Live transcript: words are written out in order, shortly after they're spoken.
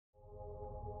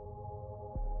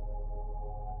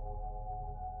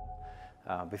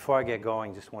Before I get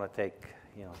going, just want to take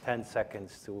 10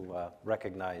 seconds to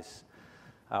recognize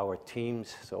our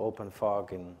teams, so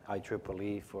OpenFog and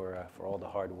IEEE for all the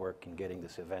hard work in getting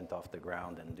this event off the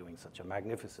ground and doing such a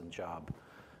magnificent job.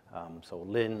 So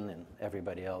Lynn and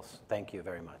everybody else, thank you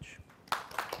very much.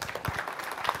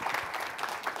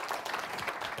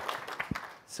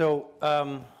 So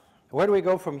where do we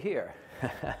go from here?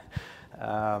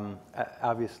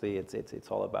 Obviously, it's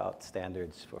all about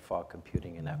standards for fog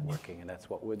computing and networking, and that's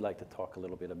what we'd like to talk a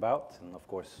little bit about. And of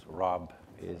course, Rob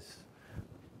is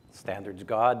standards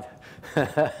god.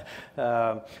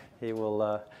 He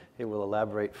will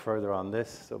elaborate further on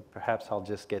this. So perhaps I'll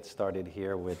just get started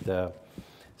here with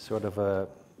sort of a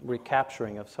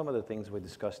recapturing of some of the things we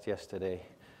discussed yesterday,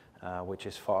 which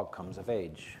is fog comes of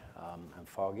age. And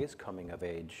fog is coming of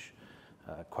age,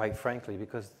 quite frankly,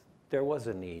 because there was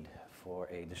a need for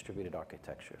a distributed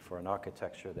architecture, for an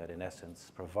architecture that in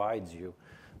essence provides you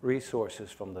resources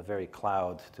from the very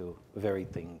cloud to very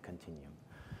thin continuum.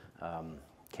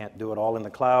 Can't do it all in the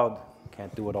cloud,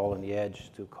 can't do it all on the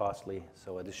edge, too costly,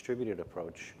 so a distributed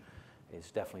approach is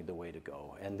definitely the way to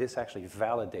go. And this actually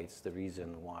validates the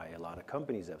reason why a lot of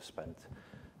companies have spent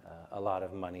a lot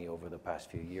of money over the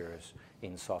past few years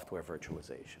in software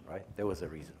virtualization, right? There was a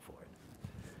reason for it.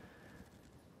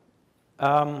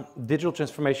 Digital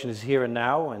transformation is here and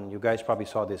now, and you guys probably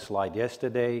saw this slide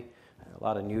yesterday. A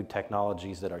lot of new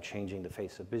technologies that are changing the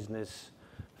face of business,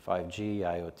 5G,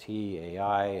 IoT,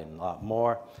 AI, and a lot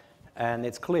more. And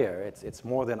it's clear, it's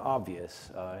more than obvious,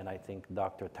 and I think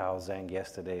Dr. Tao Zhang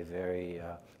yesterday very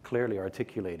clearly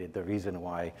articulated the reason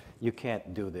why you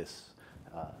can't do this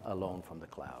alone from the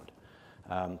cloud.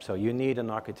 So you need an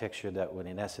architecture that would,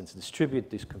 in essence, distribute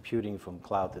this computing from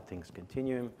cloud to things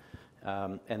continuum,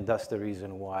 and thus the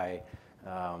reason why,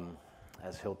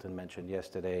 as Hilton mentioned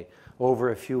yesterday, over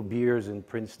a few beers in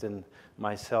Princeton,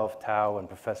 myself, Tao, and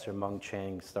Professor Meng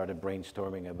Cheng started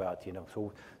brainstorming about,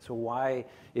 so why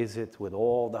is it with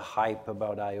all the hype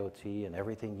about IoT and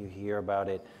everything you hear about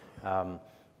it,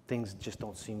 things just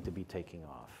don't seem to be taking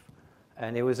off?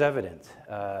 And it was evident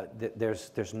that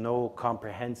there's no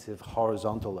comprehensive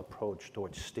horizontal approach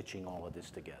towards stitching all of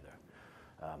this together.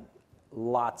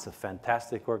 Lots of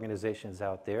fantastic organizations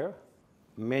out there,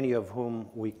 many of whom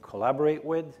we collaborate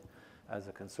with as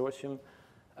a consortium,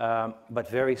 but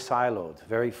very siloed,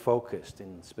 very focused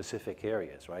in specific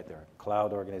areas, right? There are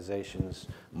cloud organizations,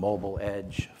 mobile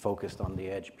edge, focused on the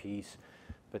edge piece,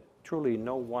 but truly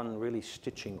no one really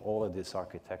stitching all of this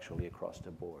architecturally across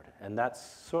the board. And that's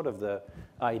sort of the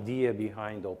idea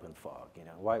behind OpenFog.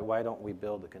 Why don't we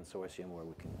build a consortium where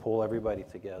we can pull everybody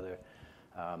together,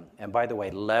 and by the way,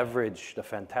 leverage the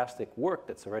fantastic work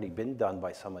that's already been done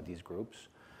by some of these groups.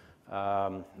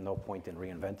 No point in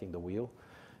reinventing the wheel,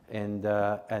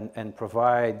 and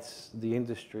provides the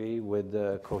industry with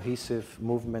a cohesive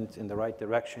movement in the right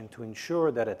direction to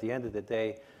ensure that at the end of the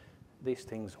day, these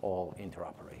things all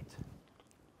interoperate.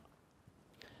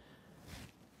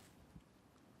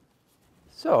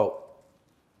 So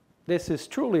this is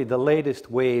truly the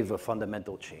latest wave of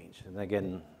fundamental change. And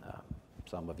again,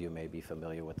 some of you may be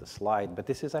familiar with the slide, but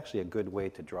this is actually a good way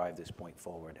to drive this point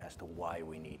forward as to why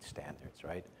we need standards,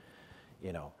 right?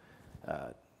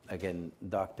 Again,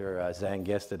 Dr. Zhang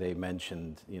yesterday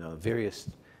mentioned, various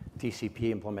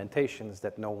TCP implementations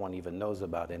that no one even knows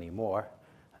about anymore.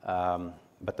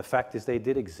 But the fact is they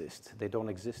did exist. They don't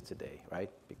exist today, right?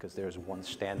 Because there's one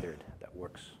standard that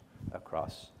works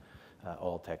across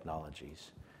all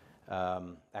technologies.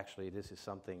 Actually, this is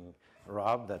something,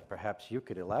 Rob, that perhaps you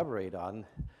could elaborate on.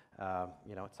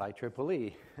 It's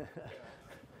IEEE.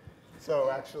 So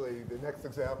actually, the next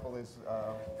example is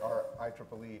our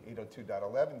IEEE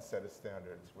 802.11 set of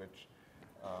standards, which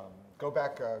go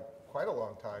back quite a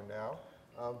long time now,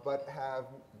 but have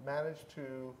managed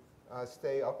to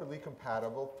stay upwardly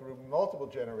compatible through multiple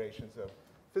generations of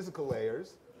physical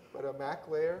layers, but a MAC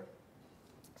layer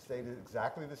stayed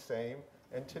exactly the same.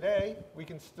 And today, we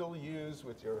can still use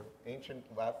with your ancient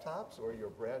laptops or your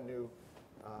brand new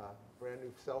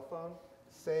cell phone,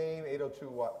 same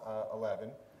 802.11.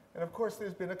 And of course,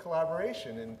 there's been a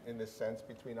collaboration in this sense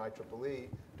between IEEE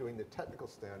doing the technical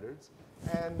standards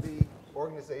and the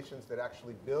organizations that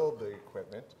actually build the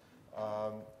equipment,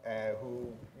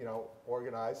 who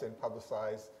organize and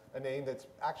publicize a name that's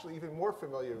actually even more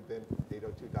familiar than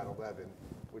 802.11,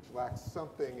 which lacks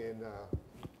something in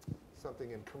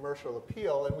commercial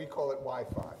appeal, and we call it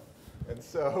Wi-Fi. And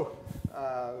so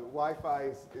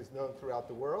Wi-Fi is known throughout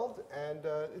the world, and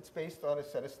it's based on a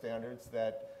set of standards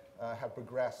that have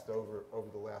progressed over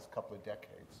the last couple of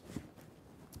decades.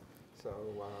 So,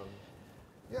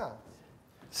 yeah.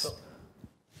 So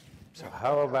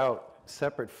how about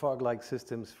separate fog-like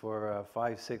systems for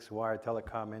 5-6 wire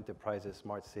telecom enterprises,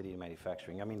 smart city, and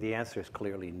manufacturing? I mean, the answer is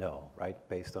clearly no, right?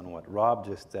 Based on what Rob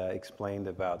just explained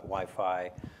about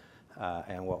Wi-Fi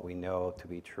and what we know to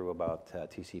be true about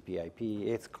TCP/IP,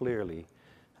 it's clearly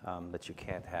that you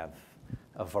can't have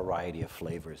a variety of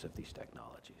flavors of these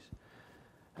technologies.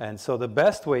 And so the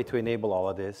best way to enable all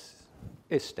of this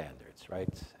is standards,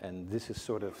 right? And this is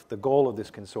sort of the goal of this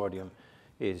consortium,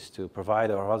 is to provide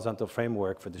a horizontal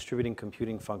framework for distributing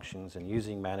computing functions and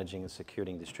using, managing, and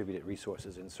securing distributed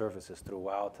resources and services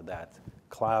throughout that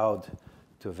cloud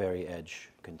to very edge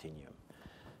continuum.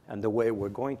 And the way we're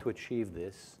going to achieve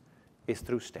this is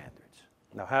through standards.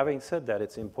 Now, having said that,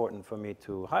 it's important for me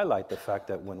to highlight the fact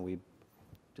that when we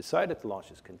decided to launch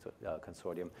this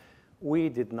consortium, we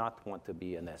did not want to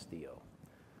be an SDO.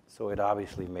 So it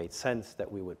obviously made sense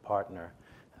that we would partner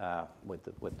with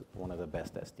one of the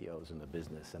best SDOs in the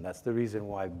business. And that's the reason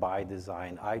why, by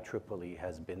design, IEEE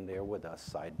has been there with us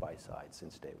side by side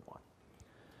since day one.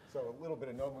 So a little bit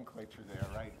of nomenclature there,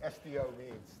 right? SDO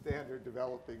means Standard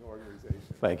Developing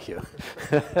Organization. Thank you.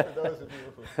 For those of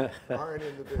you who aren't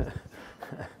in the business.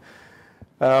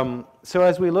 So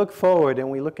as we look forward and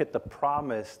we look at the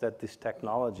promise that this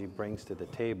technology brings to the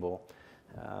table,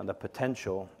 the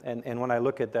potential, and when I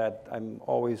look at that, I'm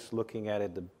always looking at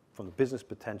it from the business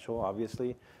potential,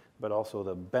 obviously, but also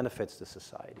the benefits to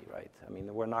society, right? I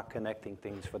mean, we're not connecting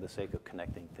things for the sake of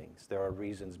connecting things. There are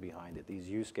reasons behind it. These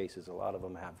use cases, a lot of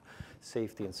them have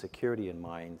safety and security in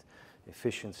mind,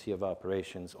 efficiency of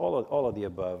operations, all of the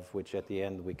above, which at the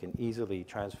end we can easily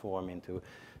transform into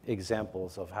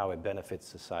examples of how it benefits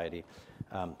society.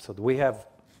 So we have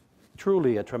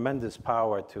truly a tremendous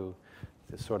power to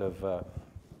sort of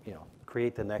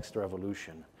create the next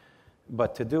revolution.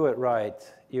 But to do it right,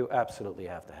 you absolutely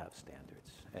have to have standards.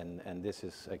 And this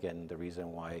is, again, the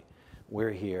reason why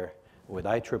we're here with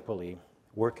IEEE,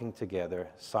 working together,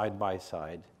 side by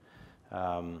side,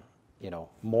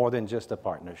 more than just a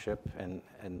partnership. And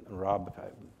Rob, I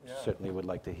certainly would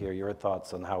like to hear your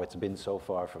thoughts on how it's been so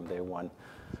far from day one.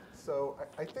 So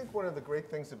I think one of the great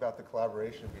things about the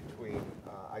collaboration between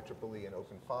IEEE and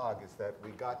OpenFog is that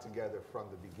we got together from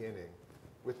the beginning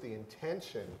with the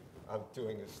intention of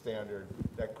doing a standard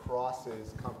that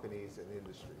crosses companies and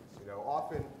industries.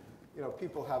 Often,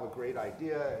 people have a great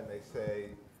idea and they say,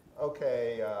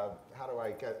 okay, how do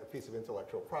I get a piece of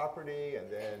intellectual property, and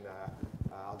then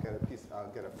I'll get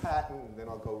a patent, and then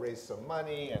I'll go raise some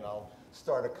money, and I'll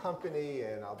start a company,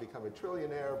 and I'll become a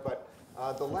trillionaire. But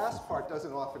the last part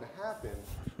doesn't often happen,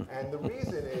 and the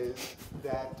reason is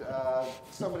that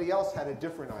somebody else had a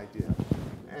different idea.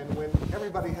 And when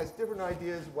everybody has different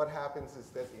ideas, what happens is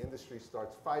that the industry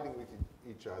starts fighting with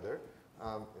each other,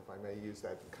 if I may use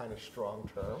that kind of strong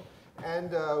term.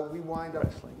 And we wind up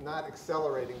not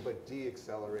accelerating, but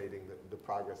de-accelerating the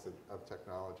progress of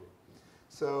technology.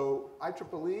 So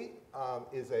IEEE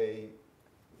is a,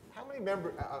 how many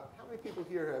people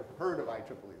here have heard of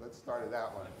IEEE? Let's start with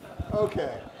that one.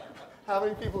 Okay. How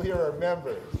many people here are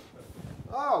members?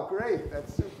 Oh, great.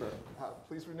 That's super.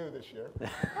 Please renew this year.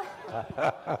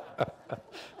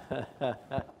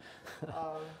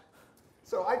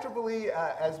 So IEEE,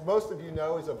 as most of you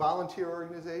know, is a volunteer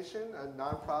organization, a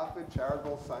nonprofit,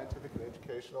 charitable, scientific, and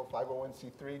educational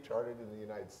 501c3 chartered in the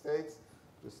United States.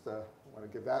 Just want to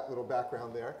give that little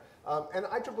background there. And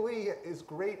IEEE is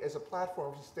great as a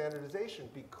platform for standardization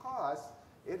because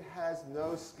it has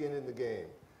no skin in the game.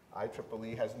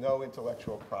 IEEE has no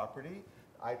intellectual property.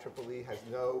 IEEE has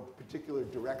no particular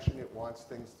direction it wants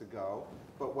things to go.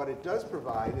 But what it does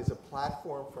provide is a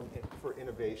platform for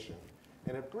innovation.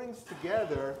 And it brings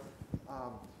together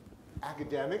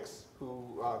academics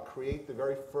who create the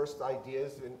very first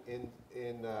ideas in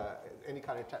any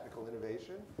kind of technical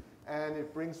innovation. And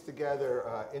it brings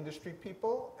together industry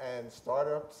people and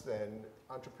startups and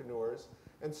entrepreneurs.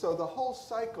 And so the whole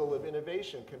cycle of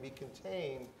innovation can be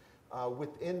contained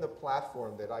within the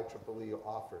platform that IEEE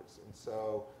offers. And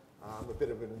so I'm a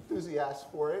bit of an enthusiast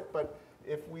for it. But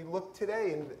if we look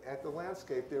today at the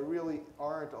landscape, there really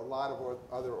aren't a lot of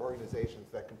other organizations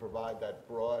that can provide that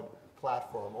broad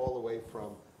platform all the way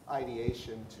from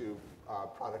ideation to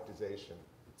productization.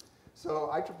 So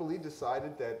IEEE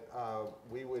decided that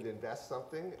we would invest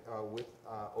something with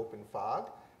OpenFog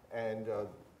and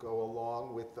go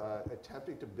along with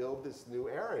attempting to build this new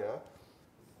area,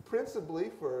 principally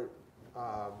for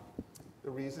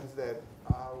the reasons that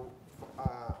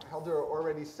Helder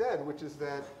already said, which is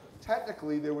that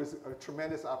technically there was a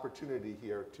tremendous opportunity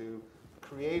here to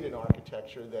create an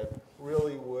architecture that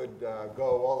really would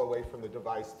go all the way from the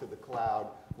device to the cloud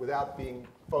without being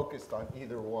focused on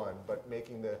either one, but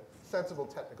making the sensible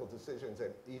technical decisions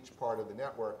at each part of the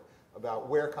network about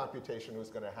where computation was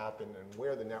going to happen and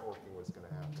where the networking was going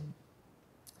to happen.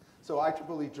 So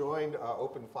IEEE joined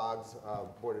OpenFog's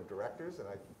board of directors, and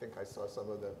I think I saw some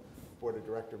of the board of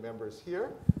director members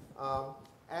here.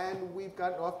 And we've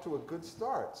gotten off to a good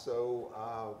start.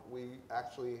 So we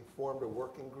actually formed a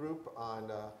working group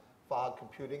on fog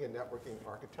computing and networking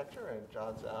architecture, and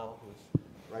John Zhao, who's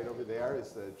right over there, is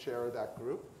the chair of that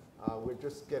group. We're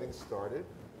just getting started.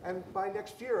 And by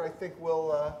next year, I think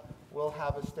we'll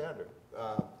have a standard,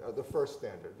 the first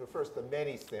standard, the first of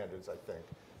many standards, I think.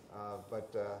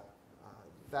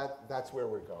 That's where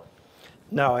we're going.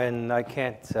 No, and I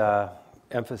can't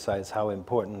emphasize how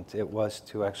important it was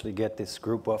to actually get this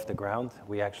group off the ground.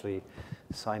 We actually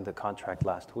signed the contract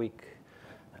last week,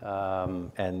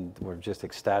 and we're just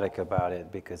ecstatic about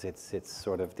it because it's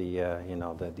sort of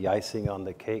the icing on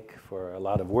the cake for a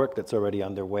lot of work that's already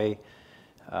underway.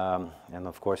 And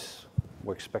of course,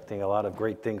 we're expecting a lot of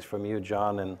great things from you,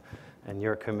 John, and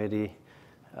your committee,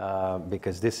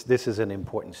 because this is an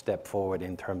important step forward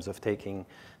in terms of taking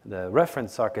the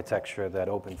reference architecture that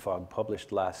OpenFog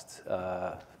published last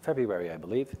February, I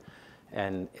believe,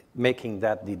 and making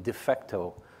that the de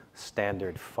facto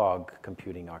standard fog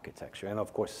computing architecture. And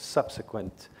of course,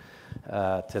 subsequent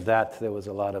to that, there was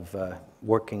a lot of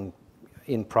working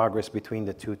in progress between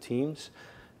the two teams.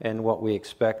 And what we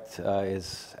expect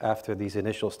is after these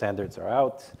initial standards are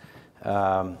out,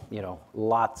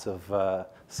 lots of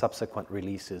subsequent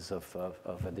releases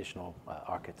of additional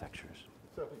architectures.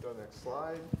 So if we go next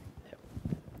slide. Yep.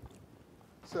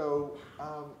 So,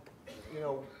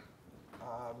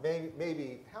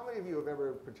 maybe, how many of you have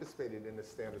ever participated in the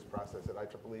standards process at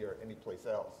IEEE or any place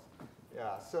else?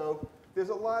 Yeah, so there's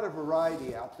a lot of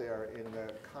variety out there in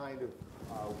the kind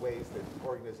of ways that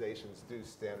organizations do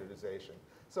standardization.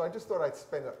 So I just thought I'd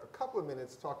spend a couple of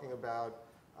minutes talking about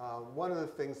one of the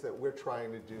things that we're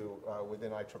trying to do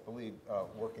within IEEE,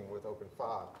 working with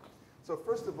OpenFog. So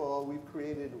first of all, we've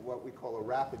created what we call a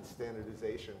rapid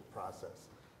standardization process.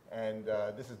 And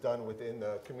this is done within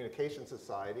the Communication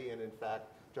Society. And in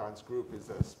fact, John's group is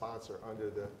a sponsor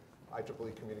under the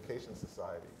IEEE Communication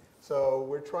Society. So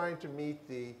we're trying to meet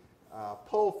the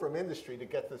pull from industry to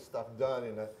get this stuff done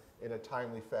in a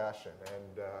timely fashion.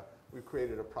 And we've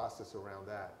created a process around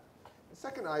that. The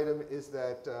second item is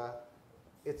that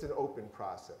it's an open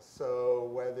process.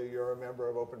 So whether you're a member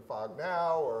of OpenFog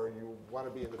now, or you want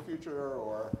to be in the future,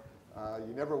 or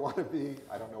you never want to be,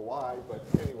 I don't know why, but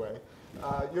anyway,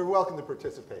 you're welcome to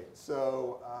participate.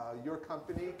 So your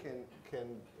company can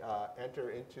enter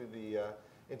into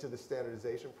the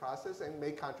standardization process and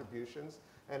make contributions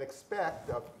and expect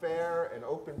a fair and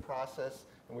open process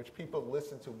in which people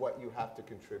listen to what you have to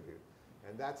contribute.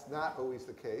 And that's not always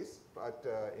the case, but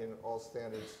in all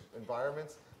standards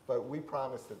environments. But we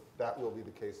promise that that will be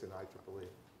the case in IEEE.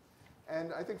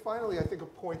 And I think finally, I think a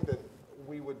point that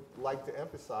we would like to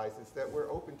emphasize is that we're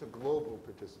open to global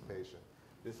participation.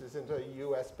 This isn't a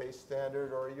US-based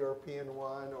standard or a European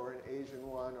one or an Asian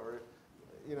one, or,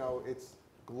 it's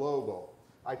global.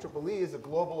 IEEE is a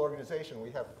global organization.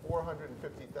 We have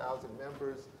 450,000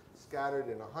 members scattered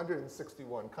in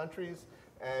 161 countries,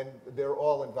 and they're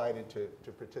all invited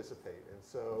to participate. And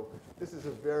so this is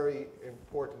a very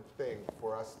important thing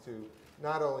for us to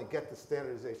not only get the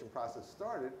standardization process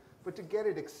started, but to get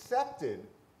it accepted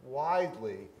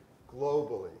widely,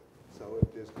 globally. So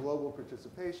if there's global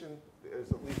participation,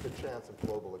 there's at least a chance of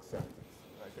global acceptance.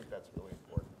 And I think that's really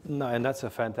important. No, and that's a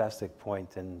fantastic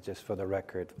point. And just for the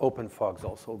record, OpenFog's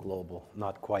also global,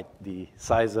 not quite the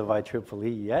size of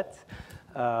IEEE yet.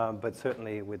 But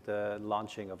certainly with the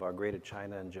launching of our Greater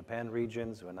China and Japan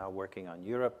regions, we're now working on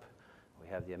Europe. We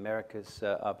have the Americas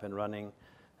up and running.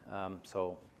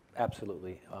 So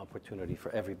absolutely opportunity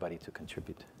for everybody to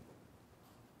contribute.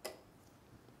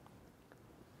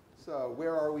 So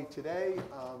where are we today?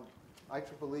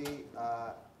 IEEE,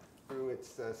 through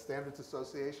its Standards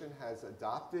Association, has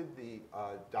adopted the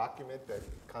document that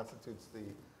constitutes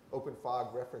the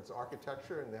OpenFog reference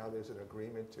architecture, and now there's an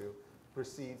agreement to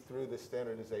proceed through the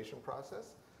standardization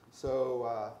process.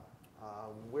 So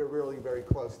we're really very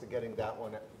close to getting that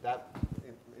one,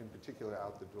 in particular,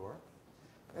 out the door.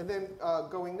 And then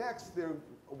going next,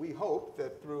 we hope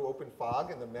that through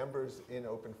OpenFog and the members in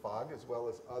OpenFog, as well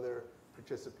as other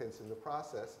participants in the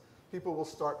process, people will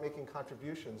start making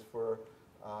contributions for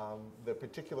the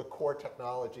particular core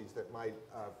technologies that might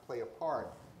play a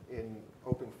part in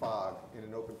OpenFog, in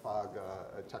an OpenFog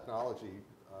technology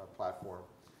platform.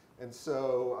 And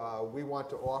so we want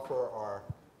to offer our,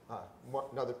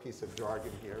 another piece of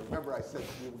jargon here. Remember I said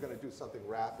we were going to do something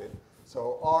rapid.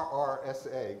 So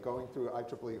RRSA, going through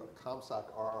IEEE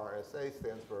ComSoc RRSA,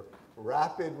 stands for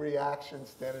Rapid Reaction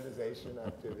Standardization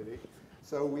Activity.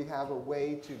 So we have a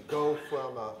way to go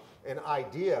from an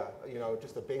idea,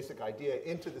 just a basic idea,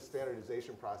 into the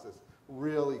standardization process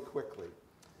really quickly.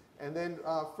 And then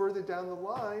further down the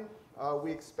line,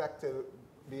 we expect to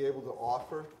be able to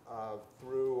offer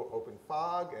through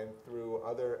OpenFog and through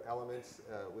other elements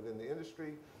within the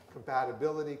industry,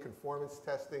 compatibility, conformance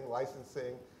testing,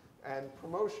 licensing, and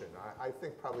promotion. I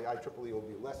think probably IEEE will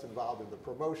be less involved in the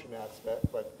promotion aspect,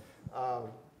 but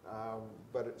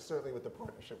certainly with the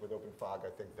partnership with OpenFog, I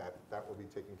think that will be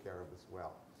taken care of as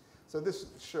well. So this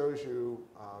shows you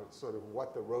sort of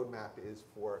what the roadmap is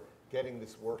for getting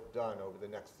this work done over the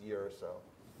next year or so.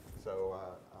 So,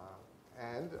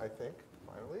 and I think,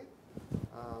 finally,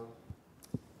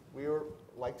 we would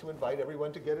like to invite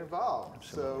everyone to get involved.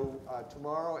 Absolutely. So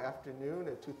tomorrow afternoon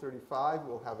at 2:35,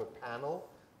 we'll have a panel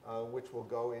which will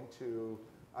go into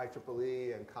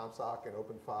IEEE and ComSoc and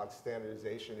OpenFog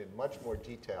standardization in much more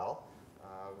detail.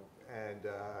 And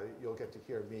you'll get to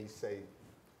hear me say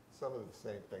some of the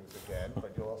same things again,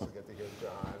 but you'll also get to hear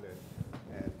John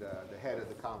and the head of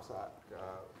the ComSoc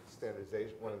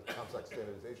standardization, one of the ComSoc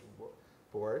standardization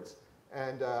boards.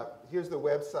 And here's the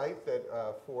website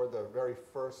that for the very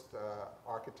first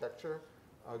architecture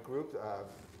group.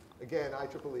 Again,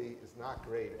 IEEE is not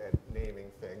great at naming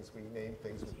things. We name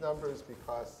things with numbers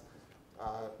because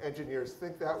engineers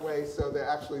think that way. So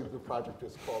actually, the project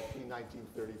is called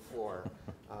P1934.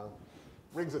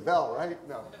 Rings a bell, right?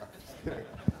 No, I'm just kidding.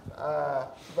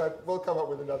 But we'll come up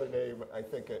with another name, I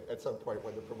think, at some point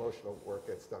when the promotional work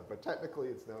gets done. But technically,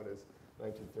 it's known as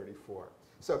 1934.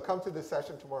 So come to the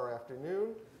session tomorrow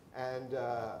afternoon and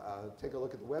take a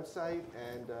look at the website.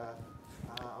 And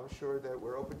I'm sure that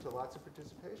we're open to lots of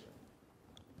participation.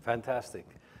 Fantastic.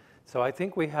 So I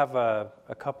think we have a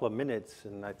couple of minutes,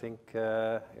 and I think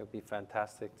it would be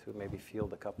fantastic to maybe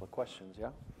field a couple of questions,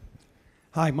 yeah?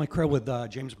 Hi, Mike Krill with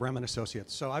James Bremen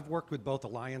Associates. So I've worked with both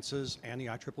alliances and the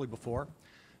IEEE before.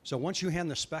 So once you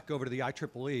hand the spec over to the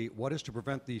IEEE, what is to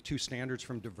prevent the two standards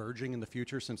from diverging in the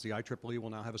future, since the IEEE will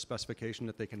now have a specification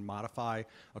that they can modify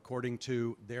according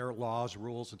to their laws,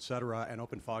 rules, et cetera, and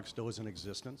OpenFog still is in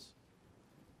existence?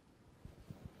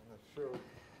 I'm not sure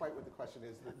quite what the question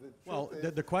is.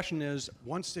 The question is,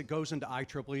 once it goes into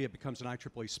IEEE, it becomes an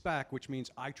IEEE spec, which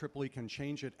means IEEE can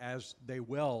change it as they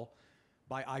will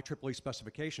by IEEE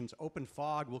specifications.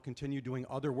 OpenFog will continue doing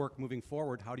other work moving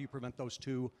forward. How do you prevent those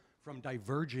two from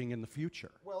diverging in the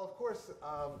future? Well, of course,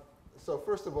 so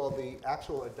first of all, the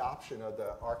actual adoption of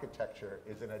the architecture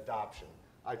is an adoption.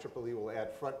 IEEE will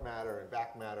add front matter and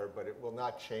back matter, but it will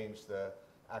not change the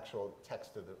actual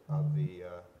text of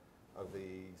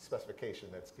the specification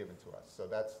that's given to us. So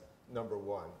that's number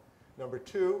one. Number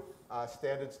two,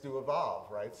 standards do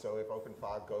evolve, right? So if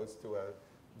OpenFog goes to a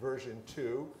version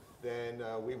 2, then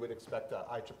we would expect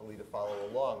IEEE to follow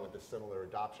along with a similar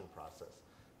adoption process.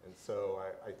 And so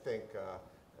I think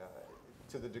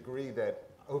to the degree that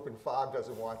OpenFog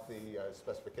doesn't want the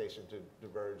specification to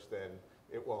diverge, then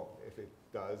it won't. If it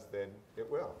does, then it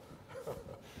will.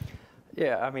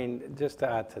 Yeah, I mean, just to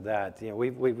add to that,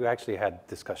 we've actually had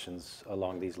discussions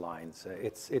along these lines.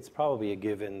 It's probably a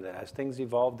given that as things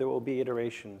evolve, there will be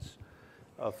iterations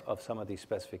of some of these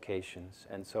specifications.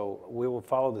 And so we will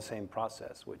follow the same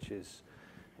process, which is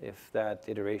if that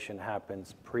iteration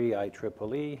happens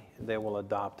pre-IEEE, they will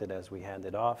adopt it as we hand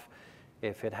it off.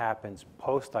 If it happens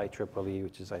post-IEEE,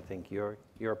 which is, I think, your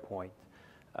point,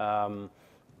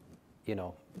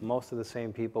 most of the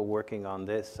same people working on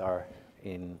this are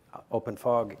in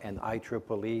OpenFog and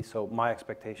IEEE. So my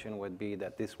expectation would be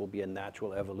that this will be a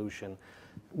natural evolution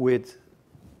with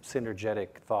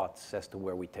synergetic thoughts as to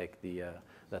where we take the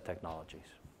technologies.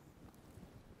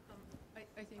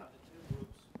 I think.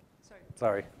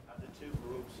 Sorry. Have the two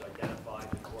groups identified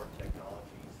the core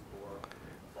technologies for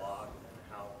FOG and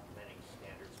how many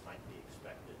standards might be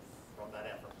expected from that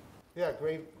effort? Yeah,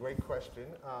 great question.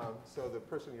 So the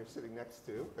person you're sitting next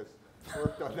to has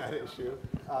worked on that issue.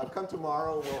 Come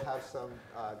tomorrow, we'll have some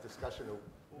discussion of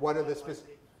what are the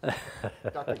specific.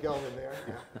 Dr. Gelman there.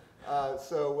 Yeah.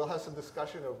 So we'll have some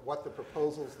discussion of what the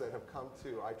proposals that have come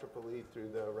to IEEE through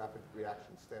the rapid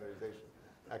reaction standardization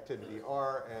activity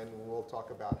are, and we'll talk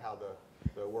about how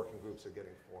the working groups are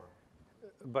getting formed.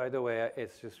 By the way,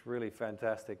 it's just really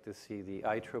fantastic to see the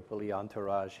IEEE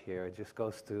entourage here. It just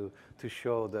goes to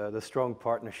show the strong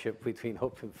partnership between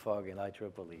OpenFog and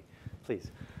IEEE.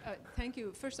 Please. Thank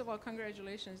you. First of all,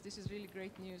 congratulations. This is really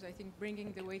great news. I think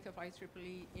bringing the weight of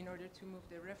IEEE in order to move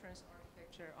the reference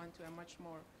architecture onto a much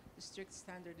more strict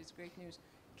standard is great news.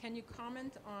 Can you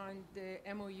comment on the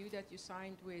MOU that you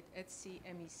signed with ETSI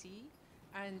MEC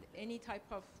and any type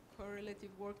of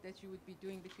correlative work that you would be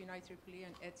doing between IEEE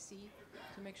and ETSI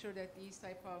to make sure that these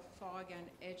type of fog and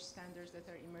edge standards that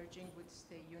are emerging would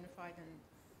stay unified, and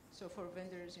so for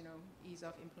vendors, ease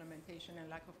of implementation and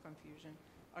lack of confusion?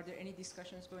 Are there any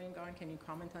discussions going on? Can you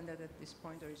comment on that at this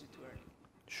point, or is it too early?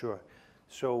 Sure.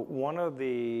 So one of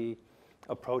the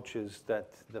approaches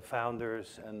that the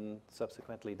founders and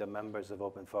subsequently the members of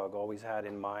OpenFog always had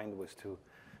in mind was to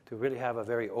really have a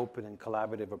very open and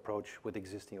collaborative approach with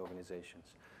existing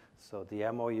organizations. So the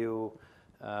MOU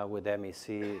with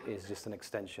MEC is just an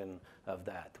extension of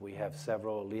that. We have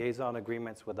several liaison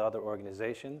agreements with other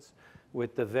organizations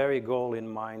with the very goal in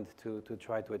mind to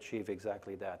try to achieve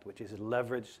exactly that, which is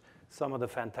leverage some of the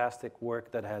fantastic work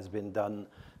that has been done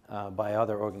by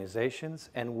other organizations,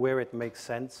 and where it makes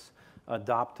sense,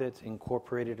 adopt it,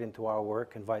 incorporate it into our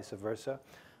work, and vice versa.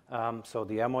 So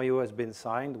the MOU has been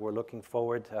signed. We're looking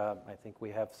forward. I think we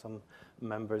have some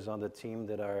members on the team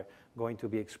that are going to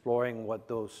be exploring what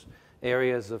those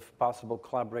areas of possible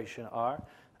collaboration are,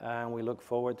 and we look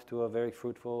forward to a very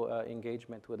fruitful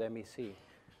engagement with MEC.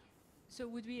 So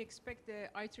would we expect the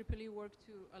IEEE work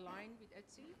to align with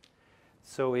ETSI?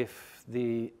 So if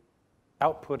the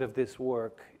output of this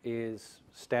work is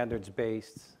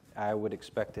standards-based, I would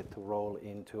expect it to roll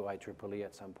into IEEE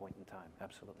at some point in time.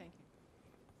 Absolutely.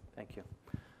 Thank you.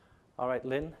 Thank you. All right,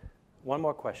 Lynn, one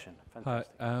more question.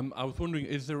 Fantastic. I was wondering,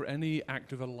 is there any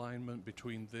active alignment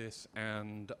between this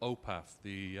and OPAF,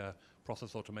 the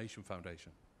Process Automation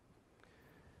Foundation?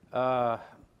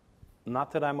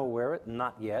 Not that I'm aware of,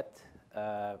 not yet.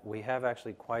 We have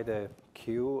actually quite a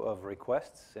queue of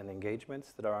requests and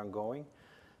engagements that are ongoing.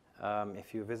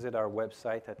 If you visit our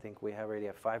website, I think we already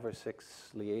have 5 or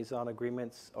 6 liaison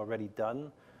agreements already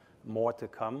done, more to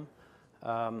come.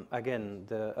 Again,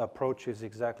 the approach is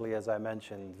exactly as I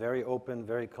mentioned, very open,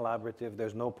 very collaborative.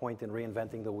 There's no point in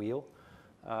reinventing the wheel.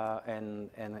 And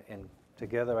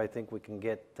together, I think we can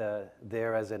get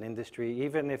there as an industry,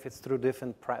 even if it's through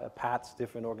different paths,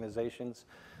 different organizations,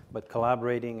 but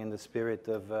collaborating in the spirit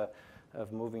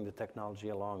of moving the technology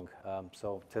along.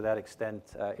 So to that extent,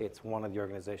 it's one of the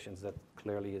organizations that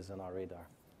clearly is on our radar.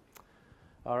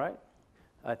 All right.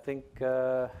 I think,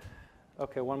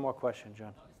 okay, one more question,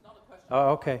 John. No, it's not a question.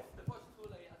 Oh, okay. Before it's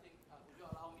too late, I think, would you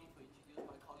allow me to introduce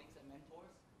my colleagues and mentors?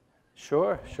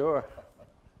 Sure, sure.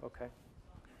 Okay.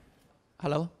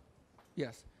 Hello?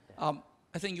 Yes.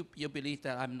 I think you believe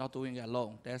that I'm not doing it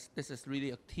alone. This is really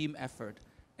a team effort.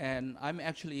 And I'm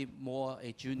actually more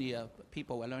a junior.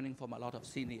 People are learning from a lot of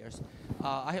seniors.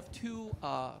 I have 2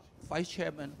 vice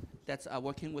chairmen that's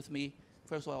working with me.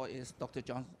 First of all is Dr.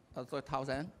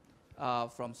 Townsend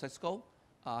from Cisco.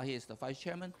 He is the vice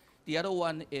chairman. The other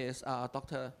one is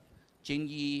Dr.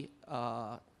 Jingyi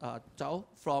Zhao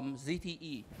from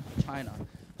ZTE, China.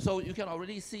 So you can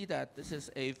already see that this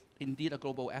is indeed a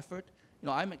global effort.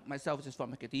 I myself is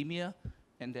from academia,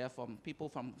 and there are from people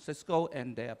from Cisco,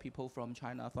 and there are people from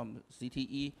China, from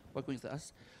ZTE, working with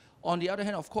us. On the other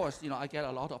hand, of course, I get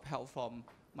a lot of help from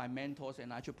my mentors in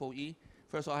IEEE.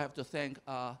 First of all, I have to thank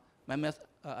Mehmet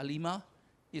Alima.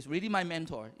 He's really my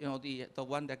mentor, the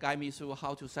one that guided me through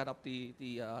how to set up the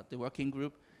working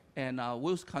group, and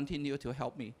will continue to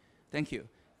help me. Thank you.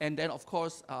 And then, of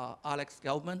course, Alex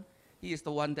Gelman. He is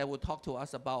the one that will talk to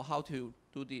us about how to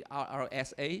do the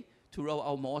RRSA to roll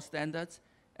out more standards.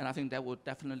 And I think that would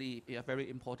definitely be a very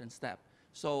important step.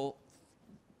 So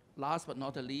last but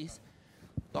not the least,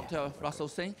 Dr. Russell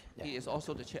Singh. He is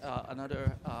also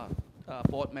another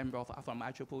board member from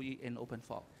IEEE in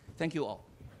OpenFog. Thank you all.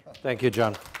 Thank you,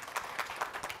 John.